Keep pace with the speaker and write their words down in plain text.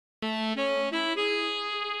What's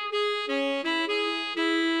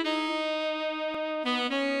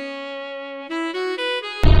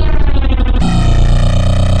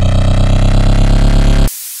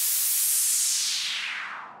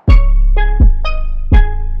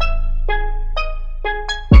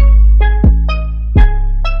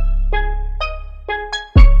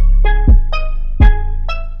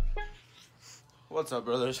up,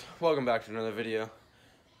 brothers? Welcome back to another video.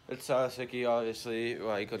 It's Hickey, obviously.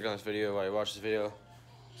 Why you clicked on this video, why you watched this video.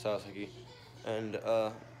 Hickey. And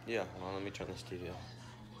yeah, hold on, let me turn this TV off.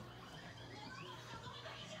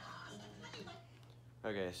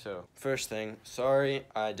 Okay, so first thing, sorry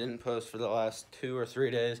I didn't post for the last 2 or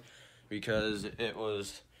 3 days because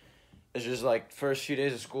it's just like first few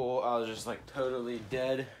days of school I was just like totally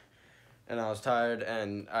dead and I was tired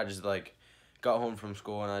and I just like got home from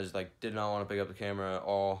school and I just like did not want to pick up the camera at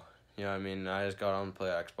all. You know what I mean? I just got on to play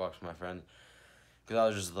Xbox with my friend because I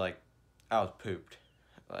was just like, I was pooped.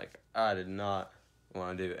 Like, I did not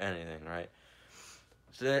want to do anything, right?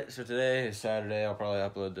 So today is Saturday. I'll probably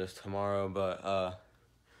upload this tomorrow, but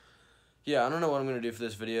yeah, I don't know what I'm going to do for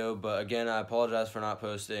this video, but again, I apologize for not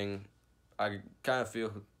posting. I kind of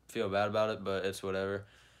feel bad about it, but it's whatever.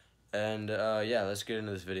 And yeah, let's get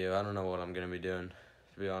into this video. I don't know what I'm going to be doing,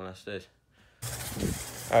 to be honest.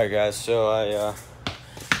 Alright guys, so I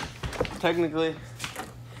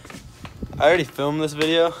already filmed this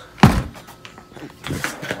video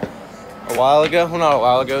a while ago. Well, not a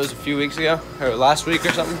while ago, it was a few weeks ago, or last week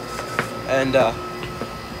or something. And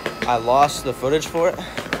I lost the footage for it.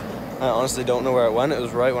 I honestly don't know where it went. It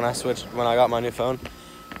was right when I got my new phone.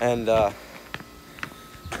 And I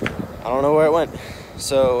don't know where it went.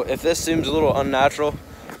 So if this seems a little unnatural,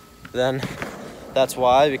 then that's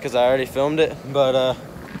why, because I already filmed it. But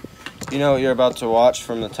you know what you're about to watch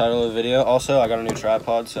from the title of the video. Also, I got a new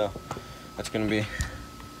tripod, so that's gonna be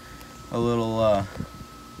a little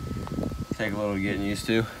take a little getting used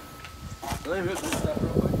to. Let me move this stuff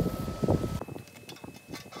real quick.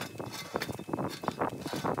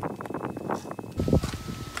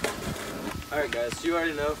 Alright guys, so you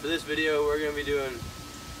already know for this video we're gonna be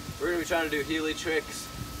trying to do heely tricks.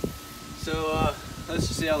 So let's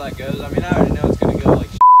just see how that goes. I mean, I already know it's gonna go like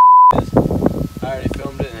shit is. I already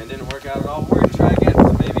filmed it and it didn't work out at all. We're gonna try again.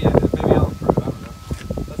 Maybe I'll improve. I don't know.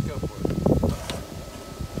 Let's go for it.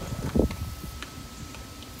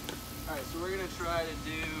 Alright, so we're gonna try to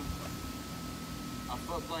do a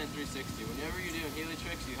foot plant 360. Whenever you're doing heely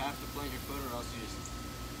tricks, you have to plant your foot or else you just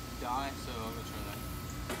die. So I'm gonna try that.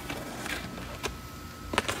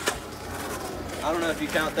 I don't know if you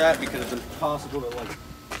count that because it's impossible to like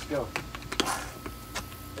just go.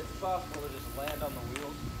 It's possible to just land on the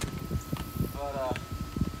wheels, but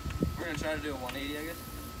we're gonna try to do a 180, I guess.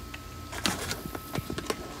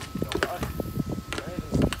 Don't die.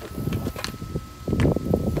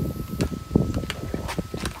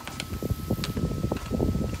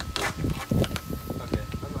 Okay,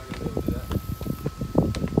 I'm not gonna be able to do that.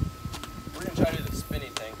 We're gonna try to do the spinny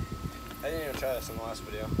thing. I didn't even try this in the last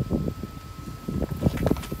video.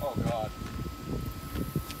 Oh God.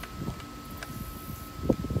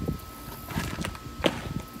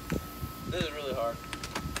 This is really hard.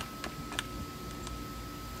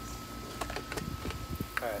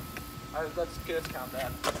 Alright, let's count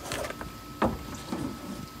that.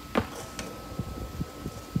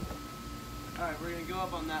 Alright, we're gonna go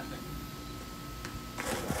up on that thing.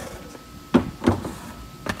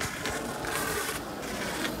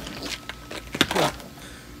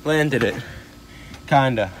 Landed it.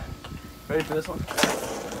 Kinda. Ready for this one?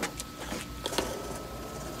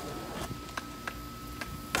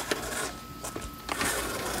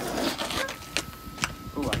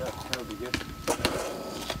 Ooh, I know. That would be good.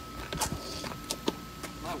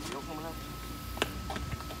 My wheel coming up?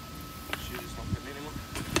 Shoes just won't fit me anymore.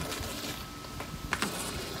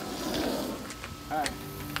 Alright.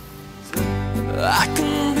 I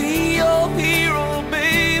can be your hero,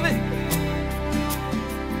 baby.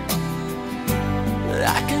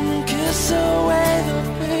 I can kiss away the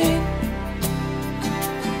pain.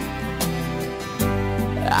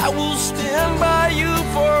 I will stand by you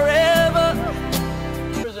forever.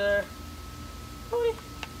 Where's there? Cody?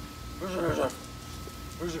 Where's there?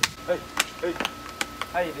 Hey.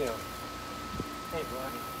 How you doing? Hey,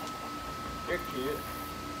 buddy. You're cute.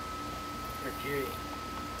 You're cute.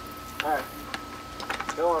 Alright.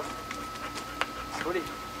 Go on. What are you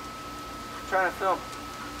trying to film?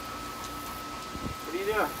 What are you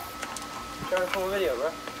doing? I'm trying to film a video, bro.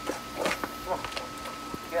 Come on.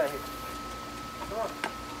 Get out of here. Come on.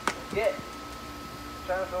 Get. I'm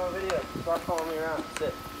trying to film a video. Stop following me around.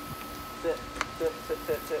 Sit. Sit. Sit. Sit.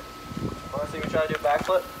 Sit. Sit. Want to see me try to do a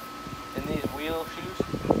backflip? in these wheel shoes.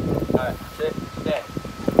 Alright, sit, stay.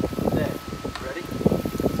 Stay. Ready?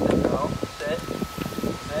 Sit, go, sit,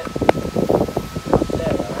 sit. Now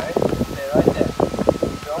stay, alright? Stay right there.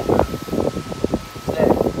 Don't move. Stay.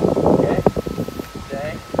 Okay?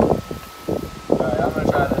 Stay. Alright, I'm gonna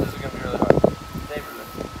try this. This is gonna be really hard. Stay for this.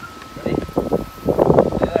 Ready?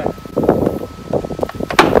 Stay there.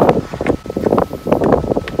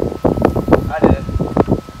 I did it.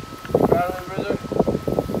 Proud of me, Bruiser?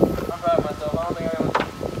 I'm proud of myself. I don't think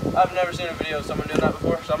I've never seen a video of someone doing that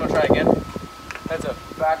before, so I'm gonna try again. That's a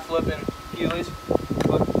backflip in heelys.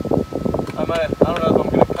 But I don't know if I'm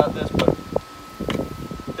gonna cut this, but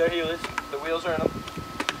they're heelys. The wheels are in them.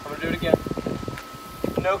 I'm gonna do it again.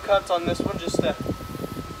 No cuts on this one, just to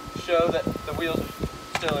show that the wheels are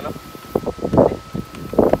still in them.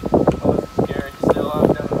 Oh, it's scary. Still on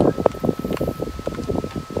down the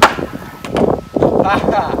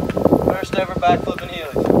Haha! First ever backflip in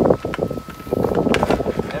heelys.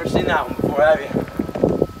 Never seen that one before, have you?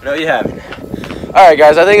 No, you haven't. Alright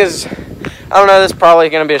guys, I think I don't know, this is probably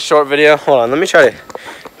going to be a short video. Hold on, let me try to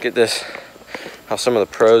get this, how some of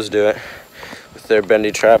the pros do it with their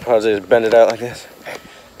bendy tripods. They just bend it out like this.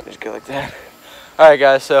 Just go like that. Alright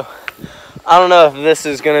guys, so I don't know if this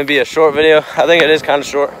is going to be a short video. I think it is kind of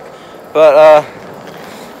short. But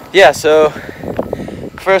yeah, so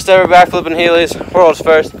first ever backflip in heelys, world's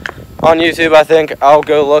first. On YouTube, I think. I'll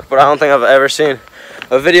go look, but I don't think I've ever seen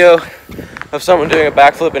a video of someone doing a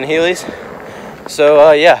backflip in heelys.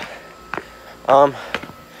 So yeah,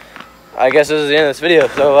 I guess this is the end of this video.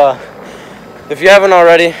 So if you haven't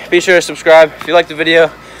already, be sure to subscribe. If you liked the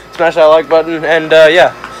video, smash that like button. And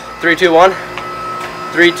yeah, 3, 2, 1.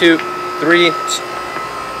 3, 2, 3.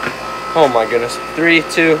 Oh my goodness. 3,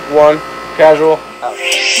 2, 1. Casual.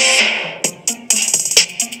 Out.